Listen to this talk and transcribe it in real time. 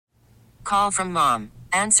call from mom.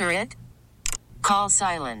 Answer it. Call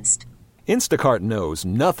silenced. Instacart knows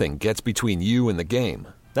nothing gets between you and the game.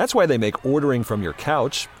 That's why they make ordering from your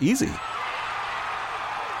couch easy.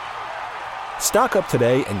 Stock up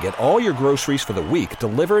today and get all your groceries for the week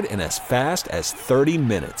delivered in as fast as 30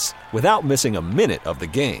 minutes without missing a minute of the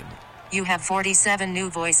game. You have 47 new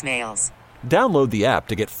voicemails. Download the app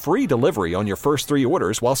to get free delivery on your first 3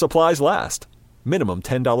 orders while supplies last. Minimum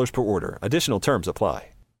 $10 per order. Additional terms apply.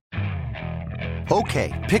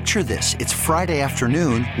 Okay, picture this. It's Friday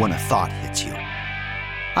afternoon when a thought hits you.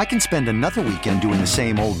 I can spend another weekend doing the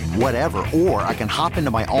same old whatever, or I can hop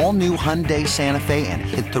into my all-new Hyundai Santa Fe and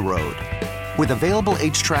hit the road. With available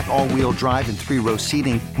H-Track all-wheel drive and 3-row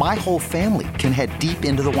seating, my whole family can head deep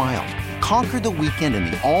into the wild. Conquer the weekend in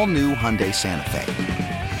the all-new Hyundai Santa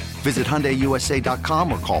Fe. Visit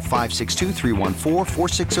HyundaiUSA.com or call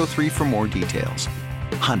 562-314-4603 for more details.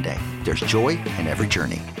 Hyundai, there's joy in every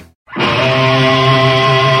journey.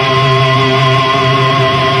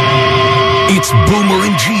 It's Boomer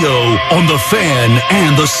and Gio on The Fan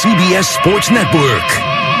and the CBS Sports Network.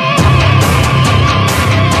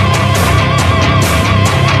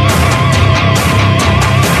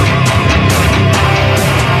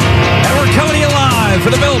 For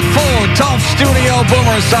the Built Full Tough Studio,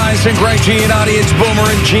 Boomer Esiason, Greg Giannotti. It's Boomer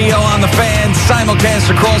and Gio on The Fan, simulcast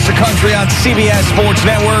across the country on CBS Sports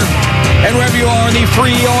Network and wherever you are in the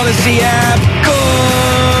free Odyssey app.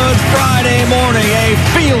 Good Friday morning, a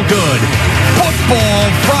feel-good football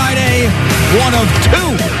Friday, one of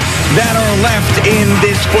 2 that are left in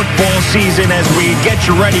this football season as we get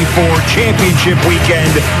you ready for championship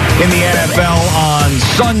weekend in the NFL on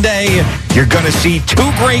Sunday. You're going to see 2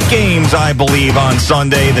 great games, I believe, on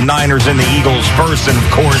Sunday. The Niners and the Eagles first, and of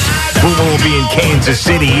course, Boomer will be in Kansas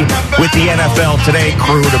City with the NFL Today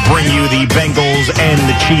crew to bring you the Bengals and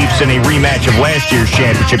the Chiefs in a rematch of last year's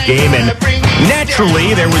championship game. And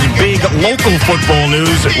naturally, there was big local football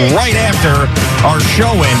news right after our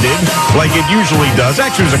show ended, like it usually does.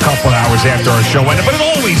 Actually, it was a couple hours after our show ended, but it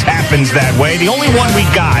always happens that way. The only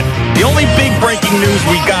big breaking news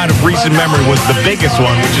we got of recent memory was the biggest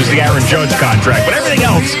one, which is the Aaron Judge contract. But everything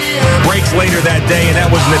else breaks later that day, and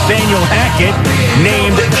that was Nathaniel Hackett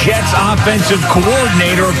named Jets offensive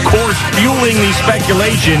coordinator, of course, fueling the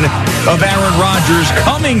speculation of Aaron Rodgers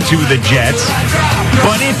coming to the Jets.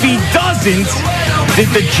 But if he doesn't,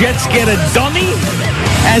 did the Jets get a dummy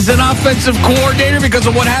as an offensive coordinator because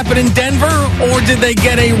of what happened in Denver, or did they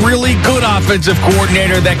get a really good offensive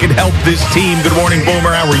coordinator that could help this team? Good morning,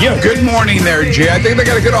 Boomer. How are you? Good morning there, Jay. I think they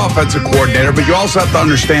got a good offensive coordinator, but you also have to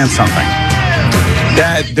understand something.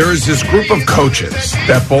 That there's this group of coaches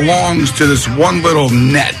that belongs to this one little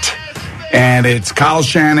net, and it's Kyle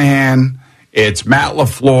Shanahan, it's Matt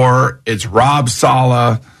LaFleur, it's Rob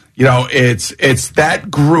Saleh. You know, it's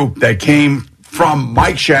that group that came from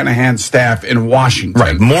Mike Shanahan's staff in Washington.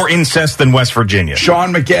 Right, more incest than West Virginia.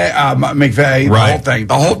 Sean McVay, right.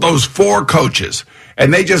 The whole thing, those 4 coaches,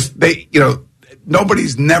 and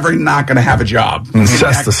nobody's never not going to have a job.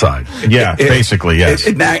 Incesticide. Basically, yes.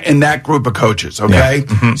 In that group of coaches, okay? Yeah.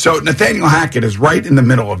 Mm-hmm. So Nathaniel Hackett is right in the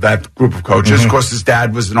middle of that group of coaches. Mm-hmm. Of course, his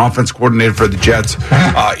dad was an offense coordinator for the Jets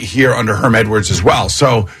here under Herm Edwards as well.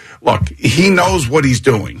 So, look, he knows what he's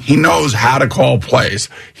doing. He knows how to call plays.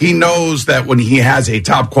 He knows that when he has a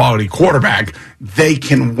top-quality quarterback, they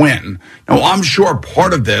can win. Now, I'm sure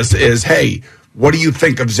part of this is, hey, what do you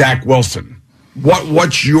think of Zach Wilson?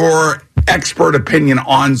 What's your expert opinion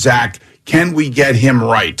on Zach? Can we get him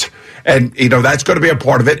right? And, that's going to be a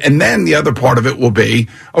part of it. And then the other part of it will be,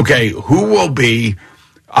 okay, who will be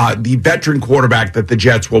the veteran quarterback that the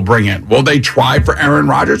Jets will bring in? Will they try for Aaron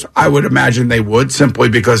Rodgers? I would imagine they would, simply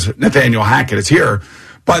because Nathaniel Hackett is here.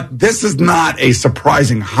 But this is not a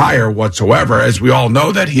surprising hire whatsoever, as we all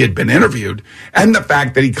know that he had been interviewed, and the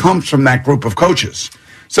fact that he comes from that group of coaches.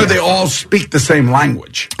 So they all speak the same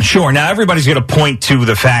language. Sure. Now, everybody's going to point to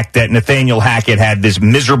the fact that Nathaniel Hackett had this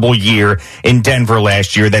miserable year in Denver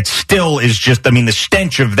last year that still is just, the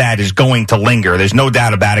stench of that is going to linger. There's no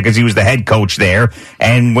doubt about it because he was the head coach there.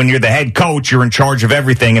 And when you're the head coach, you're in charge of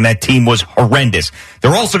everything, and that team was horrendous.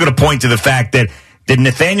 They're also going to point to the fact that did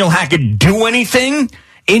Nathaniel Hackett do anything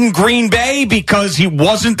in Green Bay because he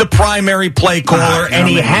wasn't the primary play caller, and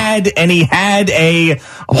he had a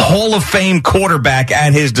Hall of Fame quarterback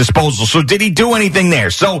at his disposal. So did he do anything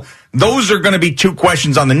there? So those are going to be 2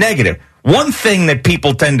 questions on the negative. One thing that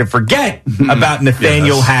people tend to forget about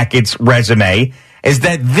Nathaniel Hackett's resume is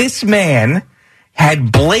that this man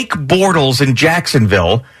had Blake Bortles in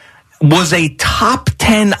Jacksonville, was a top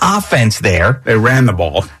 10 offense there. They ran the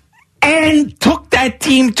ball. And took that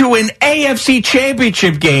team to an AFC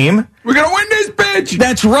championship game We're going to win this, bitch.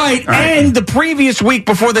 That's right. And the previous week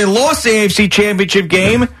before they lost the AFC Championship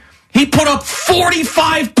game, he put up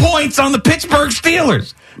 45 points on the Pittsburgh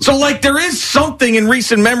Steelers. So, like, there is something in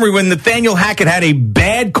recent memory when Nathaniel Hackett had a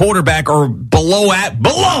bad quarterback or below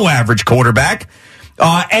average quarterback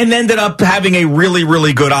and ended up having a really,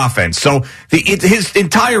 really good offense. So his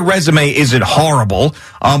entire resume isn't horrible,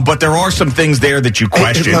 but there are some things there that you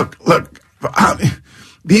question. Hey, look,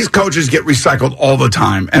 these coaches get recycled all the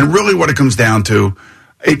time. And really what it comes down to,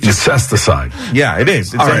 it's incesticide. Yeah, it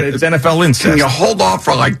is. It's NFL incest. Can you hold off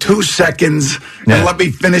for like 2 seconds and let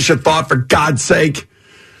me finish a thought, for God's sake?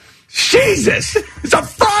 Jesus! It's a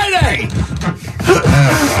Friday!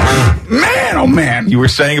 Man, oh man. You were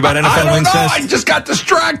saying about NFL incest? I just got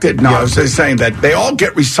distracted. No, I was just saying that they all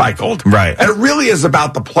get recycled. Right. And it really is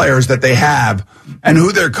about the players that they have and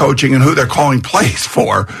who they're coaching and who they're calling plays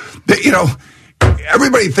for.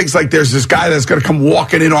 Everybody thinks like there's this guy that's going to come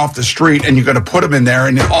walking in off the street and you're going to put him in there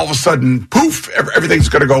and all of a sudden, poof, everything's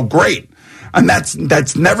going to go great. And that's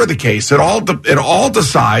never the case. It all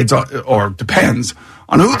decides or depends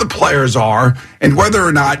on who the players are and whether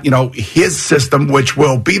or not, his system, which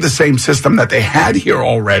will be the same system that they had here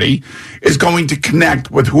already, is going to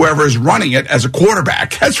connect with whoever is running it as a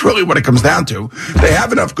quarterback. That's really what it comes down to. They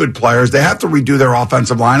have enough good players. They have to redo their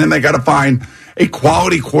offensive line, and they got to find a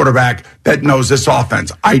quality quarterback that knows this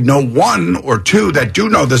offense. I know one or two that do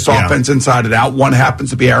know this offense inside and out. One happens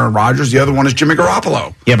to be Aaron Rodgers. The other one is Jimmy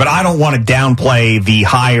Garoppolo. Yeah, but I don't want to downplay the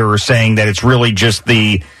hire, saying that it's really just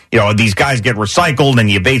these guys get recycled and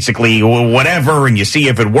you basically whatever and you see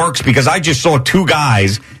if it works, because I just saw two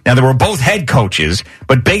guys. Now, they were both head coaches,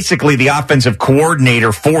 but basically the offensive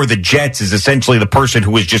coordinator for the Jets is essentially the person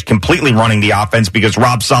who is just completely running the offense, because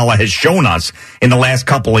Rob Saleh has shown us in the last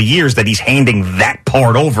couple of years that he's handing that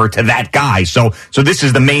part over to that guy. So this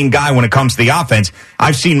is the main guy when it comes to the offense.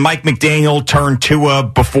 I've seen Mike McDaniel turn Tua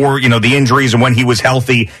before, the injuries and when he was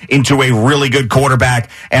healthy into a really good quarterback.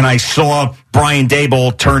 And I saw Brian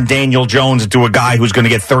Daboll turn Daniel Jones into a guy who's going to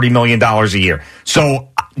get $30 million a year. So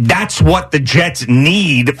that's what the Jets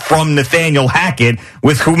need from Nathaniel Hackett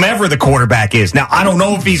with whomever the quarterback is. Now, I don't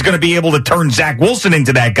know if he's going to be able to turn Zach Wilson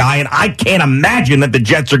into that guy, and I can't imagine that the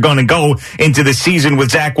Jets are going to go into the season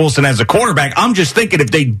with Zach Wilson as a quarterback. I'm just thinking if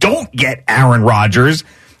they don't get Aaron Rodgers,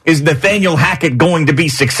 is Nathaniel Hackett going to be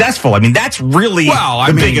successful? I mean, that's really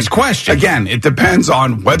the biggest question. Again, it depends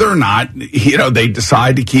on whether or not, they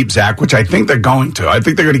decide to keep Zach, which I think they're going to. I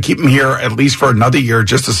think they're going to keep him here at least for another year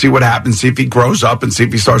just to see what happens, see if he grows up and see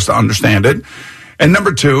if he starts to understand it. And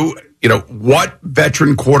number two, what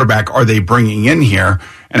veteran quarterback are they bringing in here,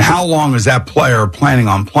 and how long is that player planning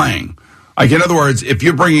on playing? Like, in other words, if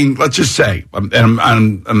you're bringing, let's just say, and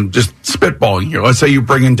I'm just spitballing here. Let's say you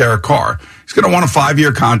bring in Derek Carr. He's going to want a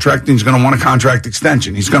 5-year contract, and he's going to want a contract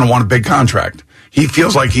extension. He's going to want a big contract. He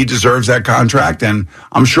feels like he deserves that contract, and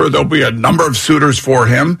I'm sure there'll be a number of suitors for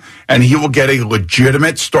him, and he will get a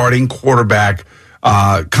legitimate starting quarterback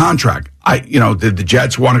contract. Did the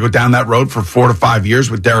Jets want to go down that road for 4 to 5 years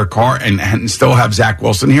with Derek Carr and still have Zach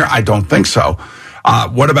Wilson here? I don't think so.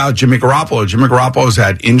 What about Jimmy Garoppolo? Jimmy Garoppolo's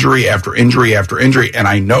had injury after injury after injury, and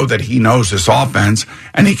I know that he knows this offense,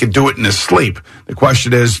 and he can do it in his sleep. The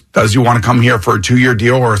question is, does he want to come here for a 2-year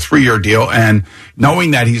deal or a 3-year deal? And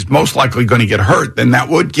knowing that he's most likely going to get hurt, then that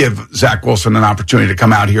would give Zach Wilson an opportunity to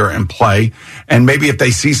come out here and play. And maybe if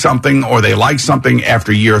they see something or they like something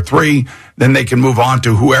after year 3, then they can move on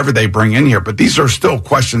to whoever they bring in here. But these are still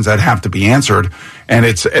questions that have to be answered, and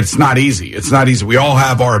it's not easy. It's not easy. We all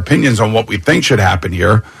have our opinions on what we think should happen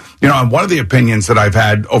here. And one of the opinions that I've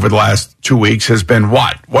had over the last 2 weeks has been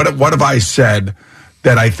what have I said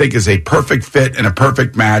that I think is a perfect fit and a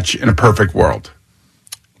perfect match in a perfect world?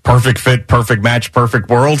 Perfect fit, perfect match, perfect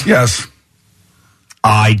world? Yes.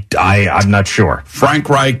 I'm not sure. Frank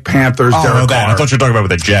Reich, Panthers, Derek Carr. I thought you were talking about with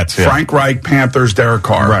the Jets. Yeah. Frank Reich, Panthers, Derek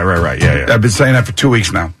Carr. Right. Yeah. I've been saying that for 2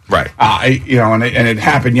 weeks now. Right. And it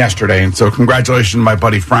happened yesterday. And so congratulations to my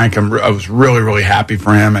buddy Frank. I was really, really happy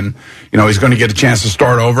for him. And, he's going to get a chance to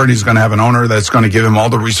start over, and he's going to have an owner that's going to give him all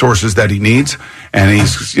the resources that he needs. And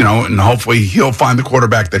he's, and hopefully he'll find the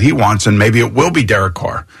quarterback that he wants, and maybe it will be Derek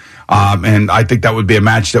Carr. And I think that would be a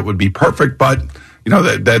match that would be perfect, but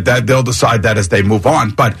that they'll decide that as they move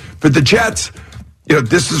on. But for the Jets,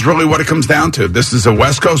 this is really what it comes down to. This is a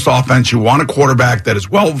West Coast offense. You want a quarterback that is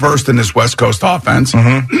well-versed in this West Coast offense.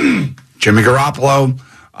 Mm-hmm. Jimmy Garoppolo,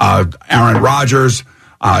 Aaron Rodgers.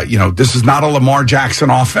 This is not a Lamar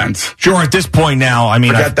Jackson offense. Sure, at this point now,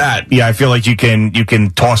 forget that. Yeah, I feel like you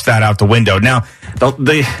can toss that out the window. Now,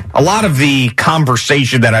 a lot of the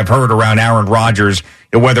conversation that I've heard around Aaron Rodgers,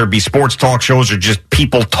 whether it be sports talk shows or just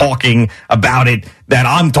people talking about it that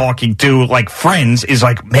I'm talking to, like friends, is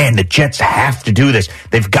like, man, the Jets have to do this.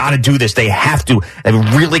 They've got to do this. They have to.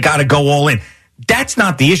 They've really got to go all in. That's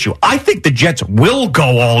not the issue. I think the Jets will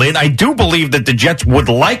go all in. I do believe that the Jets would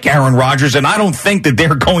like Aaron Rodgers, and I don't think that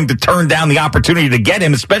they're going to turn down the opportunity to get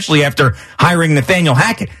him, especially after hiring Nathaniel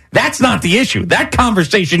Hackett. That's not the issue. That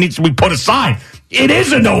conversation needs to be put aside. It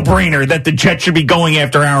is a no-brainer that the Jets should be going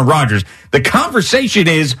after Aaron Rodgers. The conversation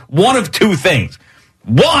is one of two things.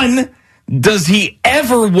 One, does he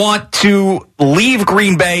ever want to leave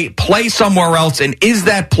Green Bay, play somewhere else, and is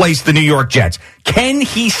that place the New York Jets? Can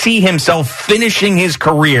he see himself finishing his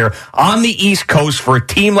career on the East Coast for a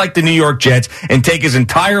team like the New York Jets and take his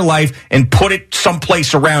entire life and put it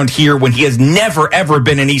someplace around here when he has never, ever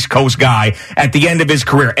been an East Coast guy at the end of his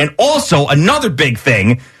career? And also, another big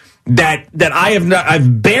thing that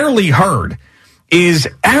I've barely heard is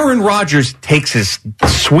Aaron Rodgers takes his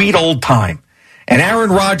sweet old time. And Aaron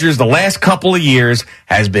Rodgers, the last couple of years,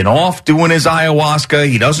 has been off doing his ayahuasca.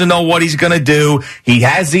 He doesn't know what he's going to do. He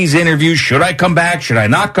has these interviews. Should I come back? Should I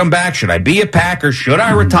not come back? Should I be a Packer? Should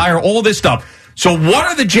I retire? All this stuff. So what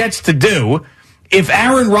are the Jets to do if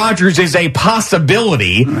Aaron Rodgers is a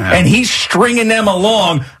possibility and he's stringing them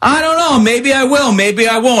along? I don't know. Maybe I will. Maybe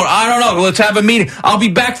I won't. I don't know. Let's have a meeting. I'll be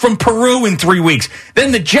back from Peru in 3 weeks.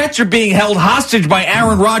 Then the Jets are being held hostage by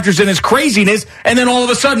Aaron Rodgers and his craziness. And then all of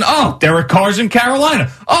a sudden, oh, Derek Carr's in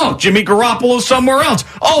Carolina. Oh, Jimmy Garoppolo's somewhere else.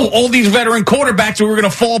 Oh, all these veteran quarterbacks who we're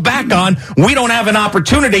going to fall back on. We don't have an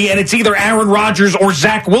opportunity, and it's either Aaron Rodgers or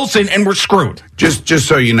Zach Wilson, and we're screwed. Just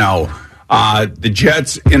so you know, the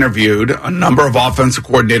Jets interviewed a number of offensive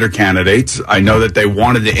coordinator candidates. I know that they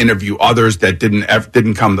wanted to interview others that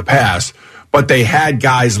didn't come to pass, but they had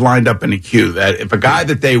guys lined up in a queue that if a guy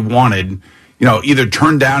that they wanted, either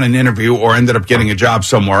turned down an interview or ended up getting a job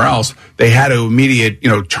somewhere else, they had to immediate,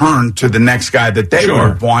 turn to the next guy that they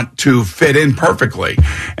would want to fit in perfectly.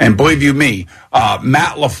 And believe you me,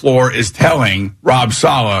 Matt LaFleur is telling Rob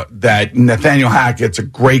Saleh that Nathaniel Hackett's a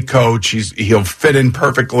great coach. He'll fit in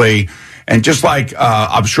perfectly. And just like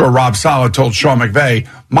I'm sure Rob Saleh told Sean McVay,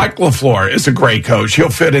 Mike LaFleur is a great coach. He'll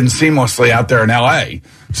fit in seamlessly out there in L.A.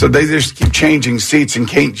 So they just keep changing seats and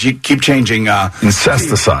keep changing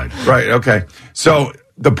incesticide. Right, okay. So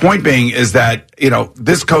the point being is that,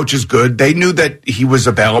 this coach is good. They knew that he was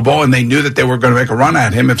available, and they knew that they were going to make a run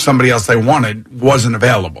at him if somebody else they wanted wasn't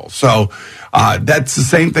available. So that's the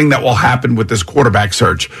same thing that will happen with this quarterback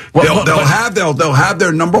search. They'll have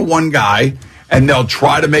their number one guy, and they'll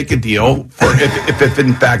try to make a deal for if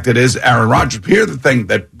in fact it is Aaron Rodgers. But here's the thing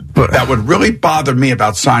that would really bother me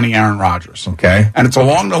about signing Aaron Rodgers. Okay. And it's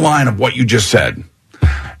along the line of what you just said.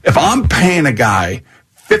 If I'm paying a guy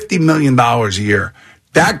 $50 million a year,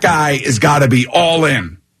 that guy has got to be all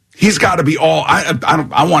in. He's got to be all.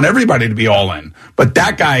 I want everybody to be all in, but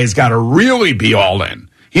that guy has got to really be all in.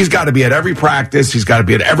 He's got to be at every practice. He's got to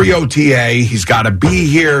be at every OTA. He's got to be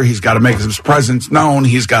here. He's got to make his presence known.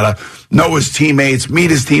 He's got to know his teammates,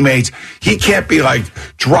 meet his teammates. He can't be like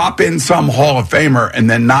drop in some Hall of Famer and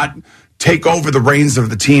then not take over the reins of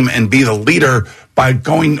the team and be the leader by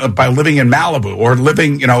living in Malibu or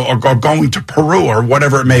living, or going to Peru or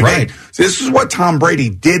whatever it may be. So this is what Tom Brady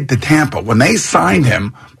did to Tampa. When they signed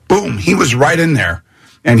him, boom, he was right in there.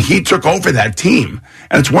 And he took over that team.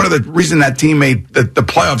 And it's one of the reasons that team made the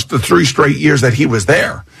playoffs the 3 straight years that he was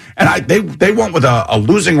there. And they went with a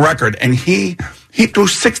losing record, and he threw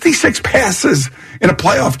 66 passes in a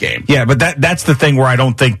playoff game. Yeah, but that's the thing where I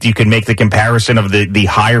don't think you can make the comparison of the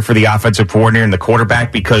hire for the offensive coordinator and the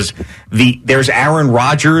quarterback, because there's Aaron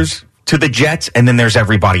Rodgers to the Jets, and then there's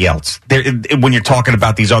everybody else when you're talking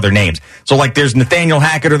about these other names. So like there's Nathaniel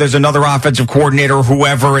Hackett, or there's another offensive coordinator or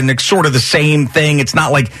whoever, and it's sort of the same thing. It's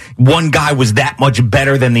not like one guy was that much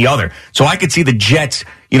better than the other. So I could see the Jets,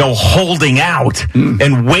 holding out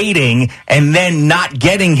and waiting and then not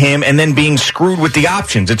getting him and then being screwed with the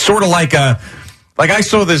options. It's sort of like I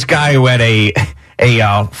saw this guy who had a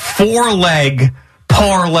 4-leg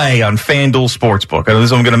parlay on FanDuel Sportsbook.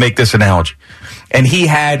 I'm going to make this analogy. And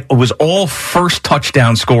it was all first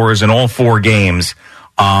touchdown scorers in all 4 games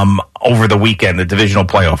over the weekend, the divisional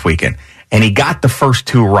playoff weekend. And he got the first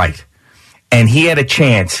 2 right. And he had a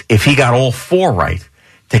chance, if he got all 4 right,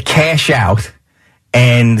 to cash out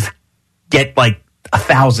and get like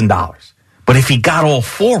 $1,000. But if he got all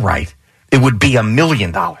 4 right, it would be $1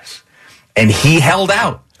 million. And he held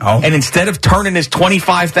out. Oh. And instead of turning his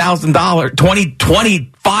 $25,000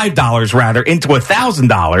 into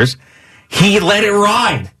 $1,000, he let it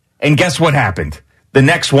ride. And guess what happened? the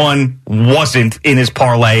next one wasn't in his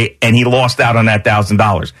parlay, and he lost out on that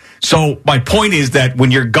 $1,000. So my point is that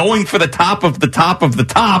when you're going for the top of the top of the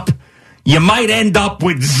top, you might end up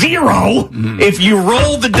with zero if you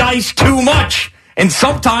roll the dice too much. And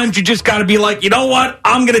sometimes you just got to be like, you know what?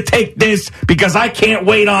 I'm going to take this because I can't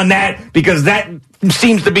wait on that because that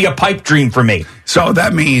seems to be a pipe dream for me. So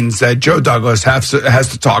that means that Joe Douglas has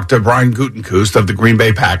to talk to Brian Gutekunst of the Green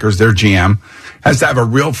Bay Packers, their GM, has to have a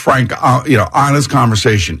real frank, honest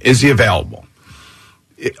conversation. Is he available?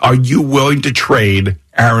 Are you willing to trade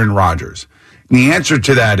Aaron Rodgers? And the answer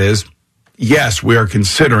to that is yes, we are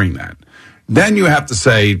considering that. Then you have to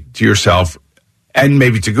say to yourself, and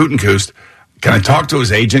maybe to Gutekunst, can I talk to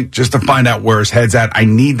his agent just to find out where his head's at? I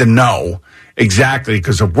need to know exactly,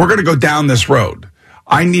 because if we're going to go down this road,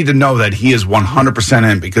 I need to know that he is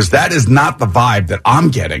 100% in, because that is not the vibe that I'm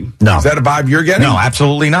getting. No. Is that a vibe you're getting? No,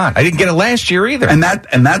 absolutely not. I didn't get it last year either. And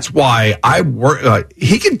that's why I work.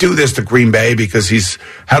 He can do this to Green Bay because he's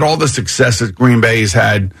had all the success at Green Bay. He's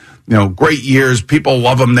had great years. People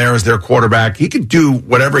love him there as their quarterback. He could do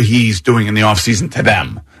whatever he's doing in the offseason to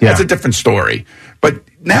them. Yeah. That's a different story. But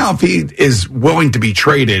now if he is willing to be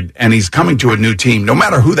traded and he's coming to a new team, no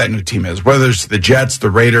matter who that new team is, whether it's the Jets,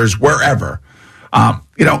 the Raiders, wherever,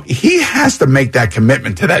 he has to make that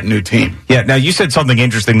commitment to that new team. Yeah, now you said something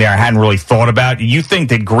interesting there I hadn't really thought about. You think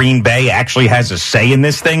that Green Bay actually has a say in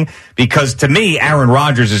this thing? Because to me, Aaron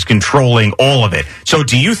Rodgers is controlling all of it. So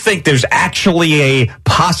do you think there's actually a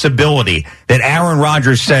possibility that Aaron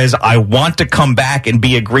Rodgers says, I want to come back and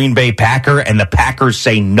be a Green Bay Packer, and the Packers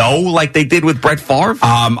say no like they did with Brett Favre?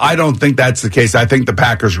 I don't think that's the case. I think the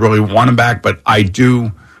Packers really want him back, but I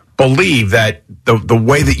do believe that the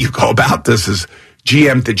way that you go about this is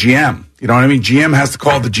GM to GM. You know what I mean? GM has to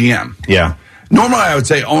call the GM. Yeah. Normally I would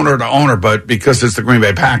say owner to owner, but because it's the Green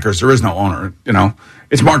Bay Packers, there is no owner.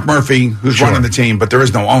 It's Mark Murphy who's running the team, but there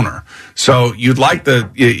is no owner. So you have to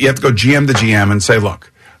go GM to GM and say,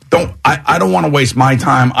 look, I don't want to waste my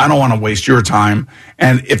time. I don't want to waste your time.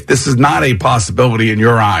 And if this is not a possibility in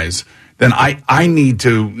your eyes, then I need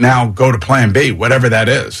to now go to plan B, whatever that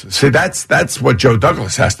is. See, that's what Joe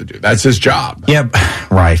Douglas has to do. That's his job. Yeah,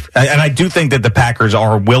 right. And I do think that the Packers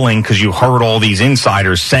are willing, because you heard all these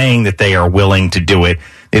insiders saying that they are willing to do it.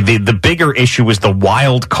 The bigger issue is the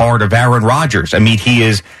wild card of Aaron Rodgers. I mean, he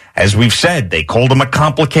is, as we've said, they called him a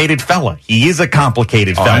complicated fella. He is a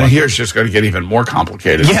complicated fella. And here it's just going to get even more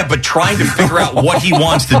complicated. Yeah, but trying to figure out what he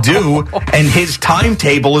wants to do, and his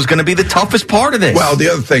timetable is going to be the toughest part of this. Well, the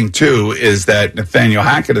other thing, too, is that Nathaniel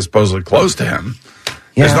Hackett is supposedly close to him.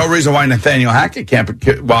 Yeah. There's no reason why Nathaniel Hackett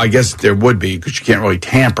can't. Well, I guess there would be, because you can't really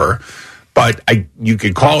tamper. But you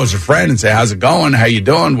could call as a friend and say, how's it going? How you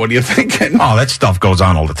doing? What are you thinking? Oh, that stuff goes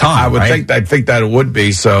on all the time. I think that it would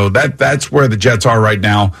be. So that's where the Jets are right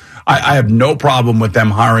now. I have no problem with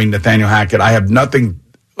them hiring Nathaniel Hackett. I have nothing.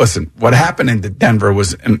 Listen, what happened in Denver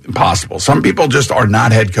was impossible. Some people just are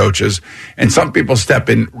not head coaches, and some people step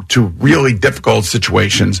into really difficult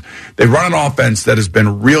situations. They run an offense that has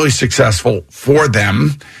been really successful for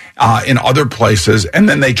them in other places, and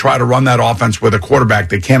then they try to run that offense with a quarterback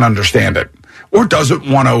that can't understand it or doesn't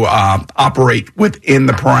want to operate within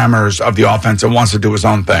the parameters of the offense and wants to do his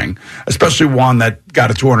own thing, especially one that got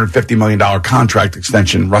a $250 million contract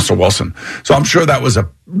extension, Russell Wilson. So I'm sure that was a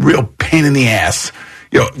real pain in the ass.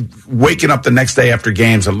 Waking up the next day after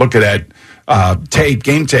games and looking at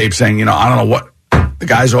game tape saying, I don't know what, the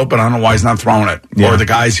guy's open, I don't know why he's not throwing it. Yeah. Or the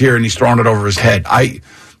guy's here and he's throwing it over his head.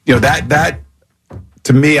 That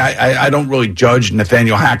to me, I don't really judge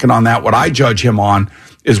Nathaniel Hackett on that. What I judge him on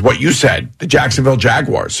is what you said, the Jacksonville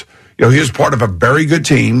Jaguars. He was part of a very good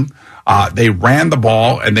team. They ran the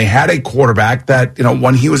ball, and they had a quarterback that,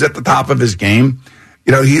 when he was at the top of his game,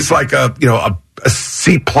 he's like a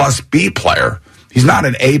C plus B player. He's not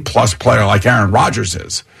an A plus player like Aaron Rodgers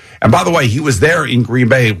is. And by the way, he was there in Green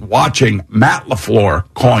Bay watching Matt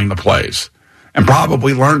LaFleur calling the plays, and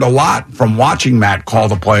probably learned a lot from watching Matt call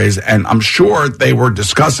the plays. And I'm sure they were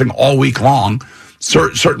discussing all week long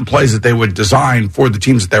certain plays that they would design for the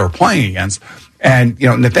teams that they were playing against. And,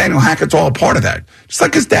 Nathaniel Hackett's all a part of that, just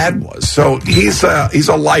like his dad was. So he's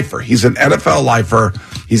a lifer. He's an NFL lifer.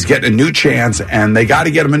 He's getting a new chance, and they got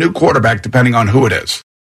to get him a new quarterback depending on who it is.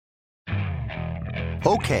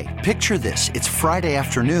 Okay, picture this. It's Friday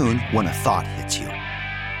afternoon when a thought hits you.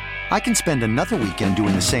 I can spend another weekend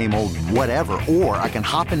doing the same old whatever, or I can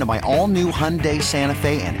hop into my all-new Hyundai Santa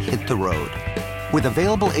Fe and hit the road. With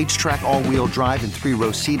available H-Track all-wheel drive and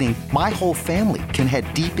 3-row seating, my whole family can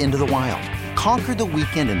head deep into the wild. Conquer the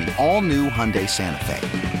weekend in the all-new Hyundai Santa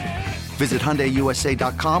Fe. Visit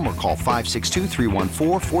HyundaiUSA.com or call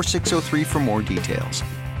 562-314-4603 for more details.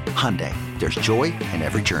 Hyundai, there's joy in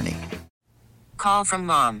every journey. Call from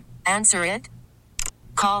mom. Answer it.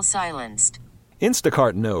 Call silenced.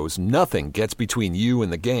 Instacart knows nothing gets between you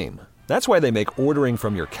and the game. That's why they make ordering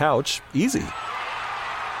from your couch easy.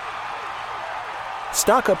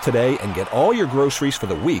 Stock up today and get all your groceries for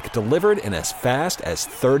the week delivered in as fast as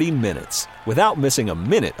 30 minutes without missing a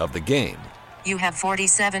minute of the game. You have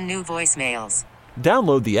 47 new voicemails.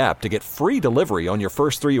 Download the app to get free delivery on your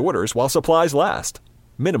first 3 orders while supplies last.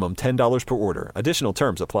 Minimum $10 per order. Additional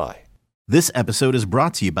terms apply. This episode is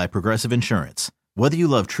brought to you by Progressive Insurance. Whether you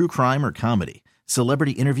love true crime or comedy,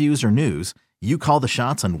 celebrity interviews or news, you call the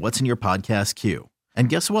shots on what's in your podcast queue. And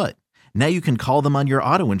guess what? Now you can call them on your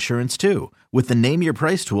auto insurance too with the Name Your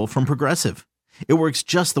Price tool from Progressive. It works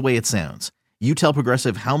just the way it sounds. You tell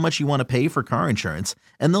Progressive how much you want to pay for car insurance,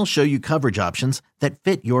 and they'll show you coverage options that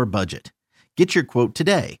fit your budget. Get your quote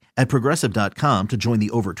today at Progressive.com to join the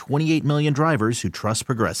over 28 million drivers who trust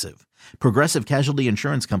Progressive. Progressive Casualty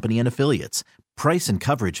Insurance Company and Affiliates. Price and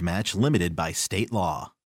coverage match limited by state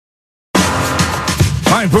law.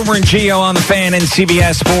 All right, Boomer and Gio on the Fan and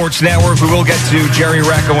CBS Sports Network. We will get to Jerry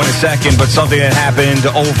Recco in a second, but something that happened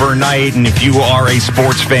overnight, and if you are a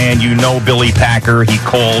sports fan, you know Billy Packer. He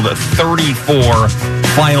called 34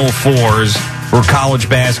 Final Fours for college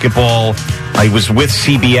basketball. He was with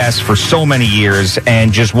CBS for so many years,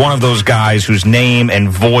 and just one of those guys whose name and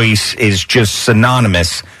voice is just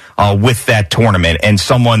synonymous with that tournament, and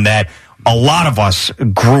someone that a lot of us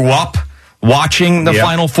grew up watching the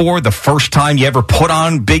Final Four. The first time you ever put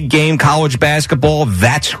on big game college basketball,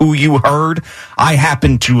 that's who you heard. I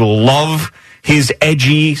happen to love his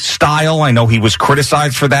edgy style. I know he was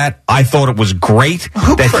criticized for that. I thought it was great.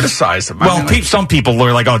 Who criticized him? Well, some people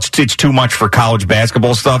were like, oh, it's too much for college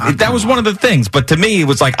basketball stuff. That was one of the things. But to me, it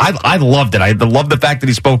was like, I loved it. I loved the fact that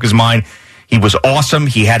he spoke his mind. He was awesome.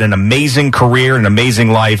 He had an amazing career, an amazing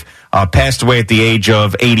life. Passed away at the age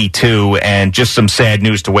of 82, and just some sad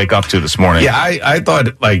news to wake up to this morning. Yeah, I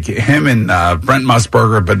thought like him and Brent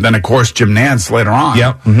Musburger, but then of course Jim Nantz later on.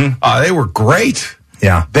 Yep. They were great.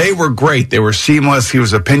 Yeah, they were great. They were seamless. He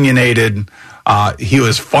was opinionated. He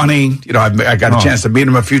was funny. You know, I got a chance to meet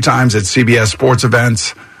him a few times at CBS sports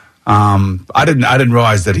events. I didn't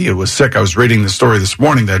realize that he was sick. I was reading the story this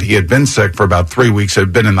morning that he had been sick for about 3 weeks,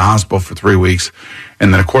 had been in the hospital for 3 weeks,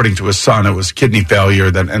 and then according to his son, it was kidney failure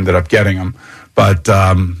that ended up getting him. But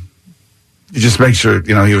you just make sure,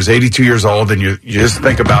 you know, he was 82 years old, and you just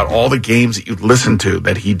think about all the games that you listened to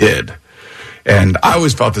that he did. And I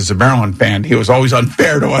always felt as a Maryland fan, he was always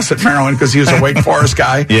unfair to us at Maryland because he was a Wake Forest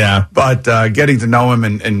guy. Yeah. But getting to know him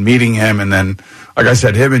and meeting him, and then, like I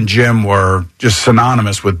said, him and Jim were just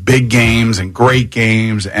synonymous with big games and great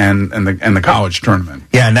games and the college tournament.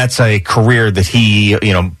 Yeah, and that's a career that he,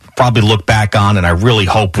 you know, probably look back on, and I really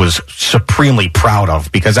hope was supremely proud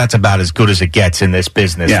of, because that's about as good as it gets in this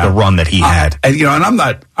business, the run that he had. And, you know,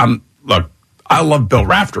 and look, I love Bill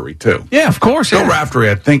Raftery, too. Yeah, of course. Bill Raftery,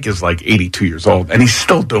 I think, is like 82 years old, and he's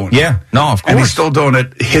still doing it. Yeah, no, of course. And he's still doing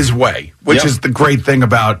it his way, which is the great thing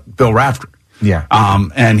about Bill Raftery. Yeah.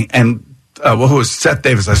 Who was Seth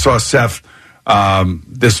Davis? I saw Seth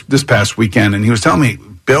this past weekend, and he was telling me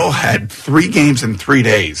Bill had 3 games in 3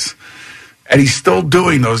 days, and he's still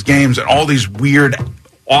doing those games in all these weird,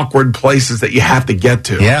 awkward places that you have to get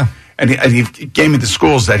to. Yeah. And he gave me the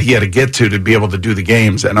schools that he had to get to be able to do the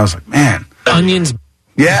games, and I was like, man. Onions.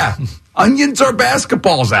 Yeah. Onions are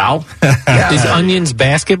basketballs, Al. Yeah. Is onions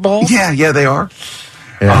basketball? Yeah, they are.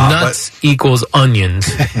 Nuts equals onions.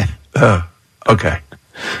 Okay.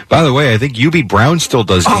 By the way, I think UB Brown still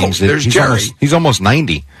does games. There's Jerry. He's almost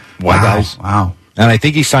 90. Wow. And I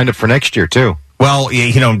think he signed up for next year, too. Well,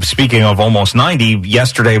 you know, speaking of almost 90,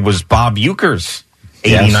 yesterday was Bob Uecker's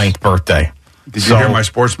 89th birthday. Did you hear my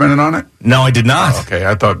sports minute on it? No, I did not. Oh, okay,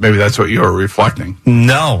 I thought maybe that's what you were reflecting.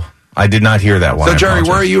 No, I did not hear that one. So, Jerry,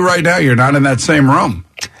 where are you right now? You're not in that same room.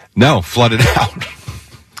 No, flooded out.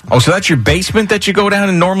 Oh, so that's your basement that you go down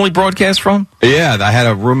and normally broadcast from? Yeah, I had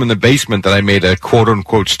a room in the basement that I made a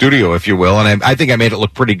quote-unquote studio, if you will, and I think I made it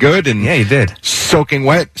look pretty good. And yeah, you did. Soaking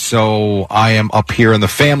wet, so I am up here in the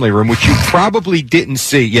family room, which you probably didn't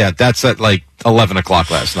see. Yeah, that's at like 11 o'clock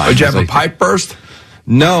last night. Did you have a pipe burst?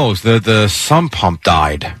 No, the sump pump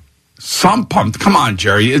died. Sump pump? Come on,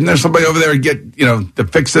 Jerry. Isn't there somebody over there to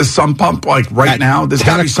fix this sump pump like right now? There's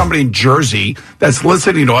got to be somebody in Jersey that's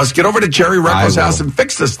listening to us. Get over to Jerry Recco's house and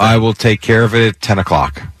fix this thing. I will take care of it at 10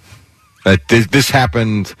 o'clock. This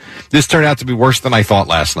happened. This turned out to be worse than I thought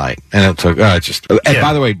last night. And it took, And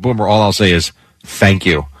by the way, Boomer, all I'll say is thank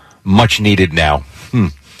you. Much needed now.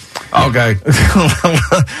 Okay.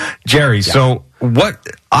 Jerry, so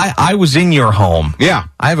I was in your home. Yeah.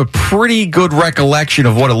 I have a pretty good recollection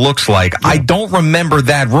of what it looks like. Yeah. I don't remember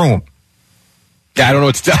that room. Yeah, I don't know.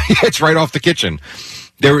 It's right off the kitchen.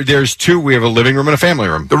 There's two. We have a living room and a family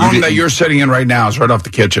room. The room that you're sitting in right now is right off the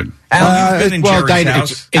kitchen. Alan, you've been in Jerry's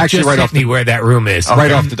house. It actually just right off me where that room is. Right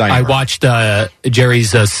off the dining room. I watched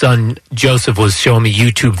Jerry's son, Joseph, was showing me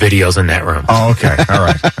YouTube videos in that room. Oh, okay. All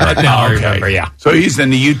right. Now I remember, yeah. So he's in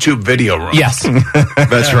the YouTube video room. Yes.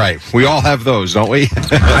 That's right. We all have those, don't we?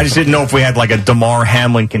 I just didn't know if we had like a DeMar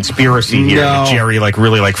Hamlin conspiracy here. That Jerry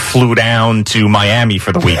really flew down to Miami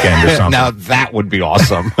for the weekend or something. Now that would be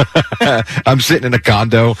awesome. I'm sitting in a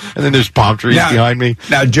condo, and then there's palm trees behind me.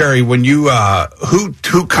 Now, Jerry, when you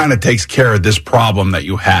who kind of takes care of this problem that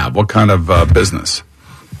you have? What kind of business?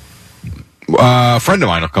 A friend of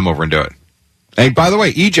mine will come over and do it. Hey, by the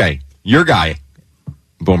way, EJ, your guy,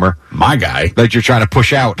 Boomer, my guy that you're trying to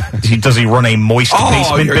push out. Does he run a moist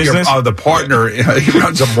basement business? The partner, he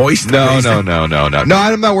runs a moist basement. No. No,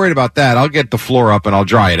 I'm not worried about that. I'll get the floor up and I'll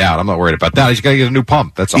dry it out. I'm not worried about that. I just got to get a new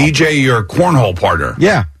pump. That's all. EJ, your cornhole partner.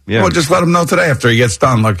 Yeah. Well, just let him know today after he gets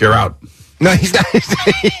done. Look, you're out. No, he's not.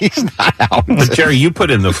 He's not out. But Jerry, you put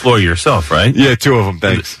in the floor yourself, right? Yeah, 2 of them.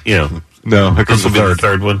 Thanks. No, this will be the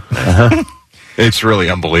third one. It's really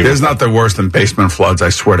unbelievable. There's nothing worse than basement floods. I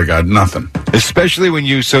swear to God, nothing. Especially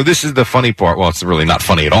when so this is the funny part. Well, it's really not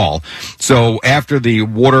funny at all. So after the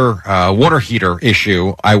water heater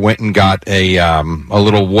issue, I went and got a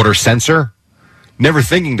little water sensor, never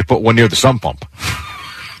thinking to put one near the sump pump.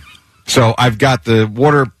 So I've got the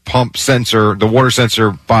water sensor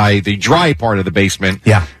by the dry part of the basement.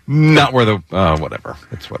 Yeah. Not where the, whatever.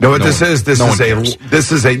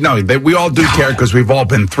 We all do care because we've all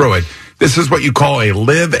been through it. This is what you call a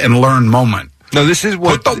live and learn moment. No, this is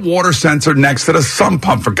what. Put the water sensor next to the sump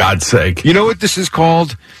pump, for God's sake. You know what this is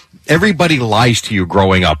called? Everybody lies to you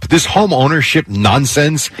growing up. This home ownership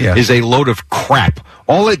nonsense is a load of crap.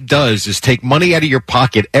 All it does is take money out of your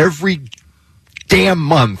pocket every damn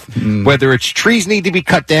month, whether it's trees need to be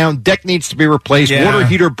cut down, deck needs to be replaced, water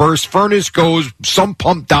heater bursts, furnace goes, sump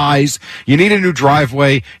pump dies, you need a new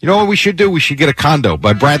driveway. You know what we should do? We should get a condo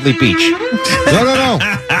by Bradley Beach. No.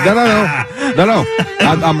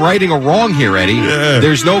 I'm righting a wrong here, Eddie.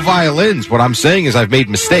 There's no violins. What I'm saying is I've made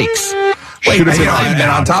mistakes. And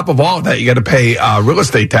on top of all of that, you got to pay real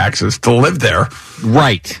estate taxes to live there.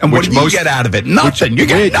 Right. And what do you get out of it? Nothing. You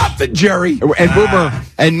get nothing, Jerry. And Boomer,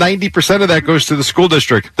 and 90% of that goes to the school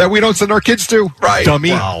district that we don't send our kids to. Right. Dummy.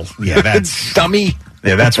 Well, yeah, that's dummy.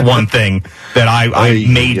 Yeah, that's one thing that I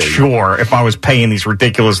made sure if I was paying these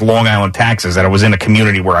ridiculous Long Island taxes that I was in a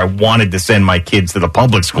community where I wanted to send my kids to the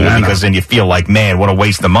public school because then you feel like, man, what a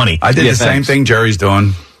waste of money. I did the same thing Jerry's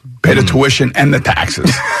doing. Pay the tuition and the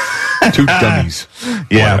taxes. 2 dummies.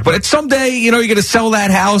 Yeah, whatever. But someday, you're going to sell that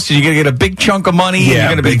house, and you're going to get a big chunk of money, and you're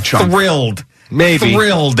going to be thrilled. Maybe.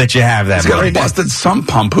 Thrilled that you have that money. money. He's got a busted sump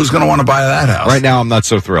pump. Who's going to want to buy that house? Right now, I'm not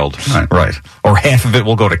so thrilled. Right. Or half of it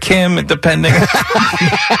will go to Kim, depending.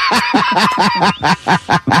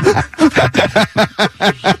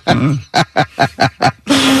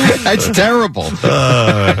 That's terrible.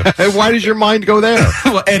 Why does your mind go there?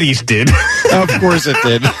 Well, Eddie's did. Of course it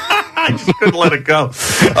did. I just couldn't let it go.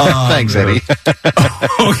 Thanks, Eddie.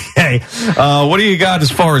 Okay. What do you got as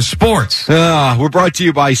far as sports? We're brought to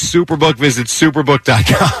you by Superbook. Visit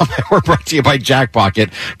superbook.com. We're brought to you by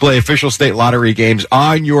Jackpocket. Play official state lottery games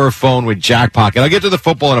on your phone with Jackpocket. I'll get to the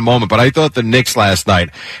football in a moment, but I thought the Knicks last night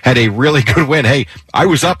had a really good win. Hey, I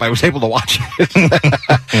was up. I was able to watch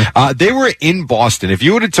it. They were in Boston. If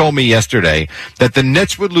you would have told me yesterday that the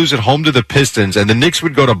Nets would lose at home to the Pistons and the Knicks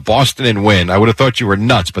would go to Boston and win, I would have thought you were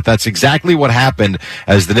nuts, but that's exactly what happened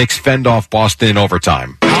as the Knicks fend off Boston in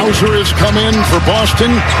overtime. Hauser has come in for Boston.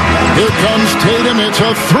 Here comes Tatum. It's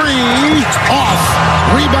a 3 off.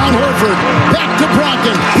 Rebound Horford. Back to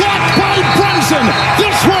Brogdon. Blocked by Brunson.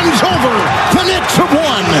 This one's over. The Knicks have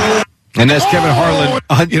won. And that's Kevin Harlan.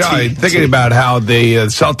 Thinking about how the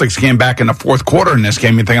Celtics came back in the fourth quarter in this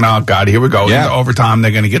game, you're thinking, oh, God, here we go. Yeah. Into overtime,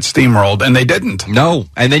 they're going to get steamrolled. And they didn't. No.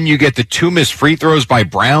 And then you get the 2 missed free throws by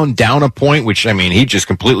Brown down a point, which, he just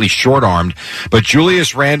completely short-armed. But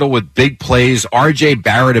Julius Randle with big plays. R.J.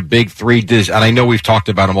 Barrett, a big 3. And I know we've talked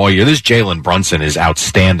about him all year. This Jalen Brunson is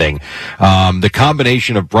outstanding. The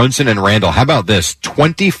combination of Brunson and Randle, how about this?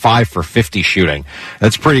 25 for 50 shooting.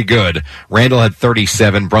 That's pretty good. Randle had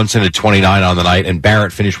 37. Brunson had 29 on the night, and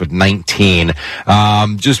Barrett finished with 19.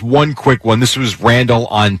 Just one quick one. This was Randle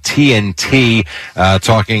on TNT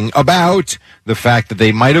talking about the fact that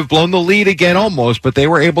they might have blown the lead again almost, but they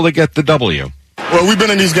were able to get the W. Well, we've been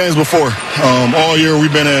in these games before. All year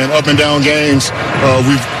we've been in up and down games.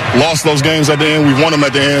 We've lost those games at the end. We won them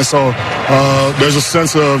at the end. So there's a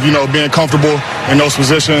sense of, being comfortable in those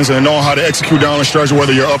positions and knowing how to execute down the stretch,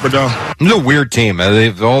 whether you're up or down. It's a weird team.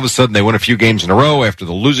 All of a sudden, they win a few games in a row after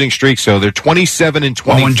the losing streak, so they're 27-23.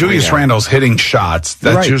 Well, when Julius Randle's hitting shots,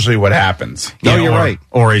 that's usually what happens. No, you're right.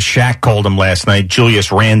 Or as Shaq called him last night,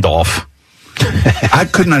 Julius Randolph. I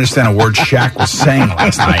couldn't understand a word Shaq was saying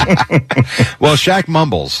last night. Well, Shaq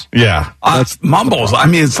mumbles. Yeah. That's mumbles. I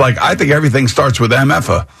mean, it's like, I think everything starts with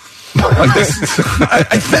MFA. Like this,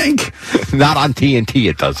 I think. Not on TNT,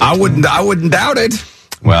 it doesn't. I wouldn't doubt it.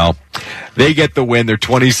 Well, they get the win. They're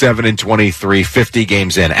 27-23, 50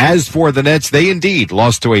 games in. As for the Nets, they indeed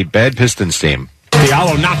lost to a bad Pistons team.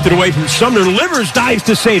 Diallo knocked it away from Sumner. Livers dives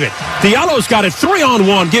to save it. Diallo's got it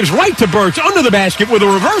 3-on-1. Gives right to Burks under the basket with a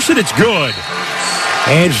reverse, and it's good.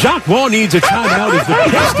 And Jacques Vaughn needs a timeout as the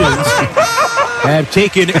Pistons have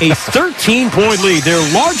taken a 13-point lead,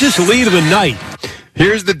 their largest lead of the night.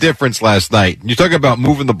 Here's the difference last night. You talk about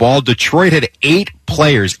moving the ball. Detroit had 8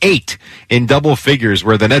 players, 8 in double figures,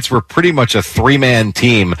 where the Nets were pretty much a 3-man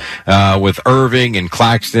team with Irving and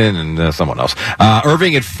Claxton and someone else.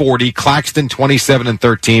 Irving at 40, Claxton 27 and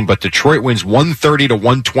 13, but Detroit wins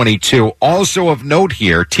 130-122. Also of note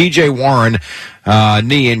here, T.J. Warren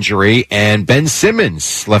knee injury, and Ben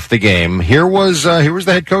Simmons left the game. Here was the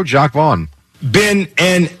head coach, Jacques Vaughn. Ben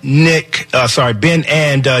and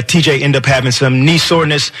TJ end up having some knee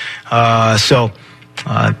soreness, so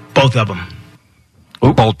both of them.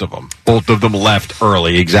 Both of them left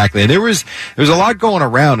early, exactly. And there was a lot going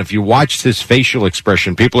around. If you watched his facial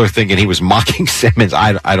expression, people are thinking he was mocking Simmons.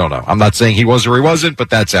 I don't know. I'm not saying he was or he wasn't, but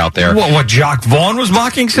that's out there. What Jacques Vaughn was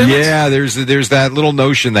mocking Simmons? Yeah, there's that little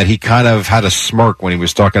notion that he kind of had a smirk when he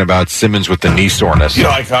was talking about Simmons with the knee soreness. You're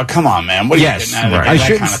like, oh, come on, man. What are you getting at? Right.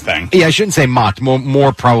 That kind of thing. Yeah, I shouldn't say mocked.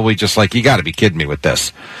 More probably just like, you got to be kidding me with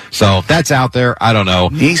this. So that's out there. I don't know.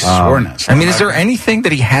 Knee soreness. I mean, is there anything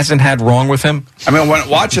that he hasn't had wrong with him? I mean, when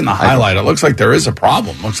watching the highlight, it looks like there is a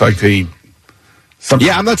problem. Looks like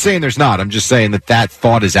Yeah, I'm not saying there's not. I'm just saying that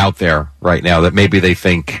thought is out there right now, that maybe they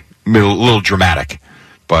think a little dramatic.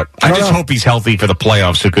 But I just hope he's healthy for the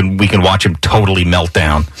playoffs so we can watch him totally melt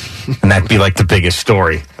down. And that'd be like the biggest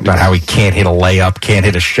story about how he can't hit a layup, can't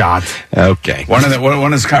hit a shot. Okay.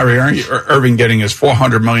 When is Kyrie Irving getting his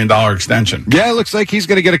 $400 million extension? Yeah, it looks like he's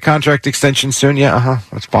going to get a contract extension soon. Yeah,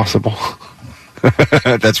 that's possible.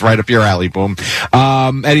 That's right up your alley, Boom.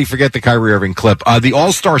 Eddie, forget the Kyrie Irving clip. The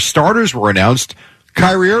All-Star starters were announced.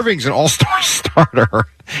 Kyrie Irving's an All-Star starter.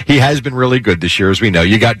 He has been really good this year, as we know.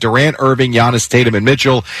 You got Durant, Irving, Giannis, Tatum, and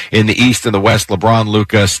Mitchell in the East and the West. LeBron,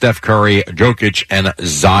 Luka, Steph Curry, Jokic, and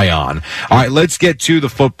Zion. All right, let's get to the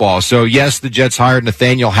football. So, yes, the Jets hired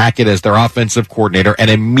Nathaniel Hackett as their offensive coordinator, and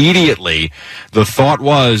immediately the thought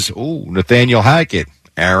was, Nathaniel Hackett,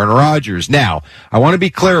 Aaron Rodgers. Now, I want to be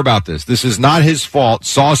clear about this. This is not his fault.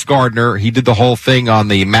 Sauce Gardner, he did the whole thing on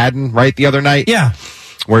the Madden, right, the other night? Yeah.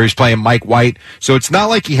 Where he's playing Mike White. So it's not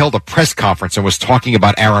like he held a press conference and was talking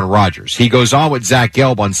about Aaron Rodgers. He goes on with Zach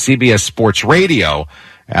Gelb on CBS Sports Radio,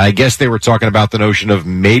 and I guess they were talking about the notion of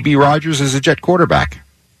maybe Rodgers as a Jet quarterback.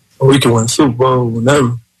 We can win the Super Bowl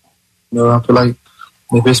whenever. I feel like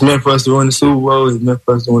if it's meant for us to win the Super Bowl, it's meant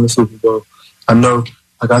for us to win the Super Bowl. I know,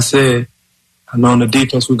 like I said, on the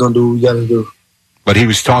defense, we're going to do what we got to do. But he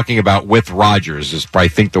was talking about with Rodgers, is I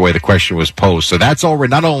think the way the question was posed. So that's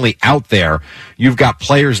already not only out there, you've got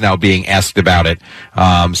players now being asked about it.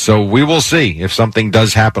 So we will see if something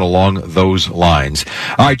does happen along those lines.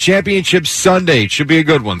 All right, Championship Sunday. It should be a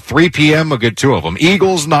good one. 3 p.m., a good two of them.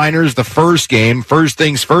 Eagles, Niners, the first game. First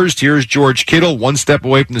things first, here's George Kittle, one step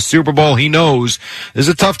away from the Super Bowl. He knows this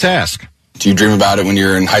is a tough task. Do you dream about it when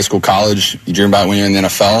you're in high school, college? You dream about it when you're in the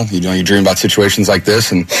NFL? You dream about situations like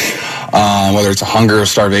this, and whether it's a hunger, a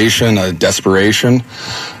starvation, a desperation,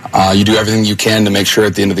 you do everything you can to make sure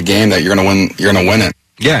at the end of the game that you're going to win. You're going to win it.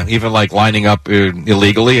 Yeah, even like lining up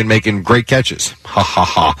illegally and making great catches. Ha ha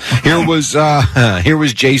ha. Here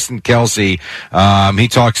was Jason Kelsey. He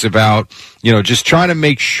talks about just trying to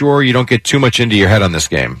make sure you don't get too much into your head on this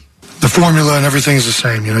game. The formula and everything is the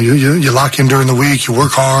same. You lock in during the week, you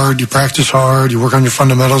work hard, you practice hard, you work on your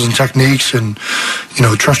fundamentals and techniques, and,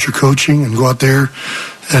 trust your coaching and go out there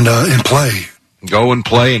and play. Go and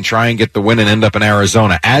play and try and get the win and end up in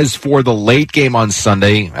Arizona. As for the late game on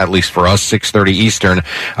Sunday, at least for us, 6:30 Eastern,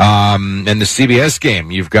 and the CBS game,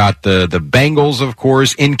 you've got the Bengals, of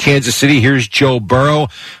course, in Kansas City. Here's Joe Burrow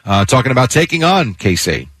talking about taking on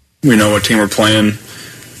KC. We know what team we're playing.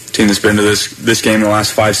 Team that's been to this game the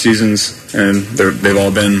last 5 seasons, and they've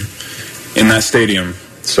all been in that stadium.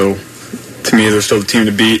 So, to me, they're still the team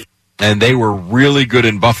to beat. and they were really good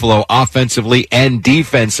in Buffalo offensively and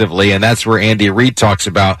defensively, and that's where Andy Reid talks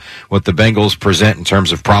about what the Bengals present in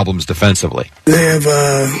terms of problems defensively. They have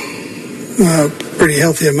a pretty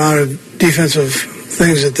healthy amount of defensive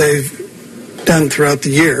things that they've done throughout the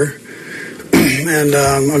year, and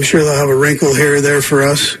I'm sure they'll have a wrinkle here or there for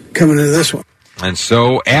us coming into this one. And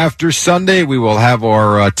so after Sunday, we will have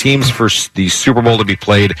our teams for the Super Bowl to be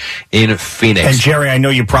played in Phoenix. And Jerry, I know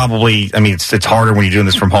you probably, it's harder when you're doing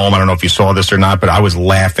this from home. I don't know if you saw this or not, but I was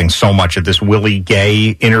laughing so much at this Willie Gay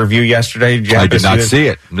interview yesterday. I did not see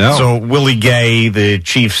it. No. So Willie Gay, the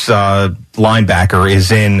Chiefs linebacker,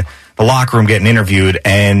 is in the locker room getting interviewed,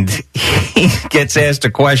 and he gets asked a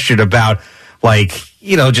question about,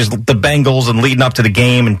 just the Bengals and leading up to the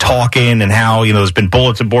game and talking and how, there's been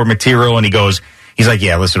bulletin board material. And he's like,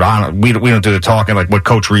 yeah, listen, we don't do the talking like what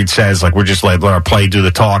Coach Reid says. We're just let our play do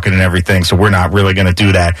the talking and everything. So we're not really going to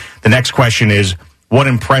do that. The next question is, what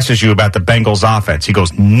impresses you about the Bengals offense? He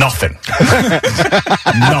goes, nothing.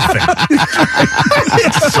 Nothing.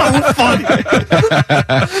 It's so funny.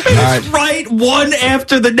 It's right one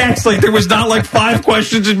after the next. There was not 5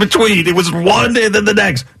 questions in between. It was one and then the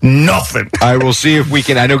next. Nothing. I will see if we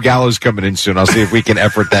can. I know Gallo's coming in soon. I'll see if we can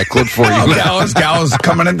effort that clip for you. Gallo's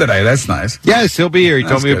coming in today. That's nice. Yes, he'll be here. He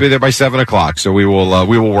told me he'll be there by 7 o'clock. So we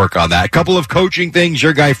will work on that. A couple of coaching things.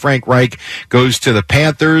 Your guy Frank Reich goes to the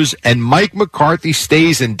Panthers, and Mike McCarthy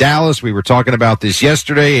stays in Dallas. We were talking about this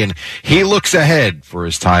yesterday, and he looks ahead for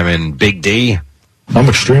his time in Big D. I'm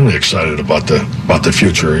extremely excited about the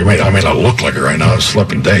future. I may not look like it right now. I've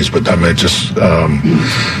slept in days, but just we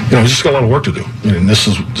just got a lot of work to do. And this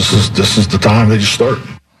is the time they just start.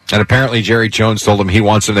 And apparently Jerry Jones told him he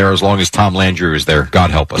wants him there as long as Tom Landry is there.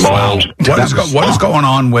 God help us. Wow. What is going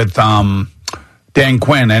on with Dan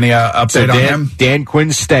Quinn? Any update on him? Dan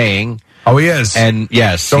Quinn's staying. Oh, he is? And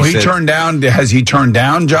yes. So has he turned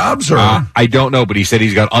down jobs? Or I don't know, but he said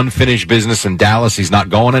he's got unfinished business in Dallas. He's not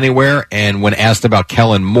going anywhere. And when asked about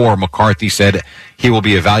Kellen Moore, McCarthy said he will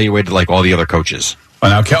be evaluated like all the other coaches.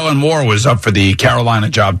 Well, now, Kellen Moore was up for the Carolina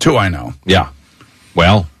job, too, I know. Yeah.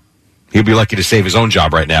 Well, he'll be lucky to save his own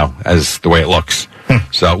job right now, as the way it looks.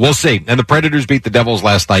 So we'll see. And the Predators beat the Devils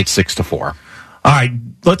last night 6-4. All right,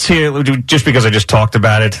 let's hear, just because I just talked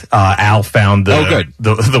about it, Al found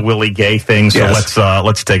the Willie Gay thing, so yes.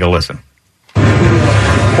 Let's take a listen.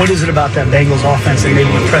 What is it about that Bengals offense that maybe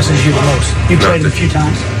impresses you the most? You played it a few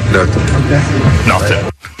times? Nothing.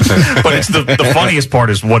 But it's the funniest part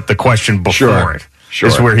is what the question before it. Sure.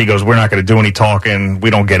 This is where he goes, we're not going to do any talking. We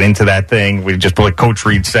don't get into that thing. We just, like Coach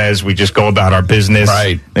Reid says, we just go about our business.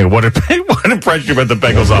 Right. What impressed you about the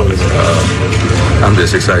Bengals offense? I'm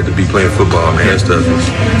just excited to be playing football, man. It's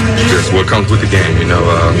just what comes with the game,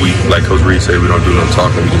 We, like Coach Reid said, we don't do no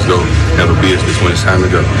talking. We just go handle business when it's time to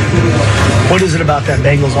go. What is it about that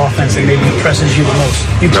Bengals offense that maybe impresses you the most?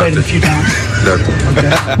 You played it a few times? Nothing.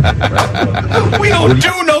 We don't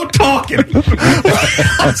do no talking.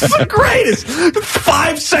 That's the greatest.